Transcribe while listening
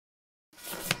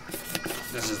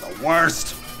This is the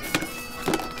worst.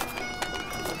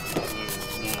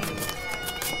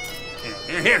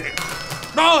 Here.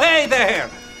 Oh, hey there.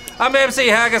 I'm MC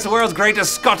Haggis, the world's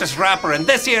greatest Scottish rapper, and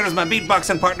this here is my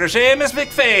beatboxing partner, Seamus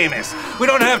McFamous. We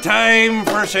don't have time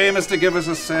for Seamus to give us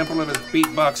a sample of his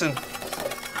beatboxing.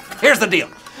 Here's the deal.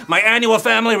 My annual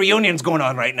family reunion's going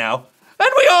on right now, and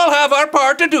we all have our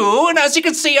part to do, and as you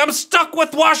can see, I'm stuck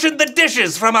with washing the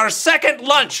dishes from our second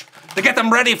lunch to get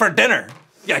them ready for dinner.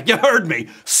 Yeah, you heard me.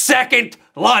 Second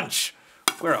lunch.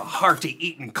 We're a hearty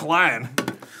eating clan.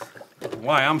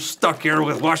 Why I'm stuck here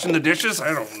with washing the dishes?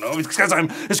 I don't know. It's because I'm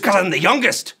the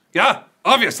youngest. Yeah,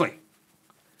 obviously.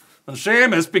 And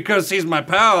Seamus, because he's my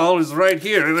pal, is right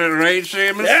here. Isn't that right,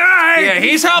 Seamus? Yeah,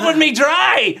 he's helping me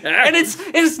dry. And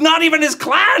it's not even his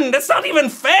clan. That's not even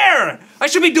fair. I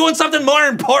should be doing something more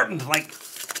important, like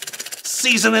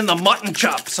seasoning the mutton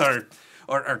chops, or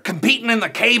competing in the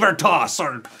caber toss,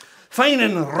 or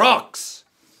finding rocks.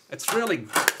 It's really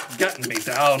getting me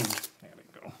down. There we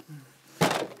go.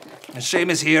 And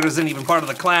Seamus here isn't even part of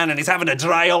the clan, and he's having to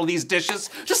dry all these dishes.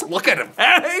 Just look at him,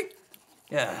 hey?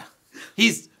 Yeah,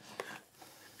 he's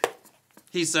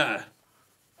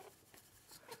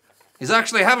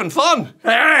actually having fun.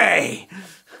 Hey,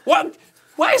 what?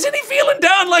 Why isn't he feeling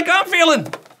down like I'm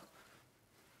feeling?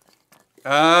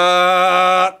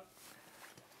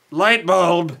 Light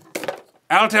bulb.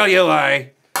 I'll tell you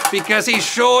why. Because he's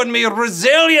showing me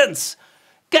resilience.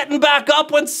 Getting back up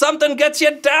when something gets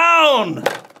you down.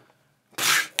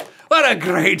 What a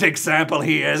great example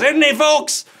he is, isn't he,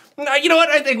 folks? You know what?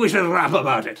 I think we should rap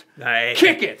about it. Aye.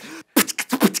 Kick it.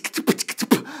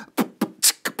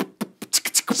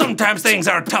 Sometimes things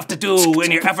are tough to do when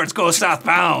your efforts go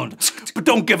southbound. But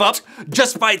don't give up.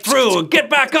 Just fight through. Get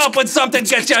back up when something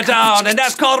gets you down. And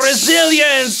that's called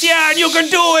resilience. Yeah, and you can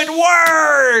do it.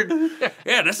 Word.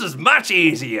 Yeah, this is much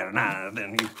easier now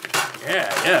than you.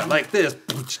 Yeah, like this.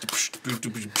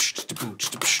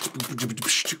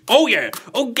 Oh yeah.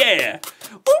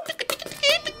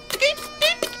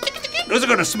 Those are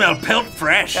gonna smell pelt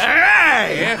fresh.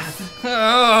 Aye. Yeah.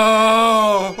 Oh.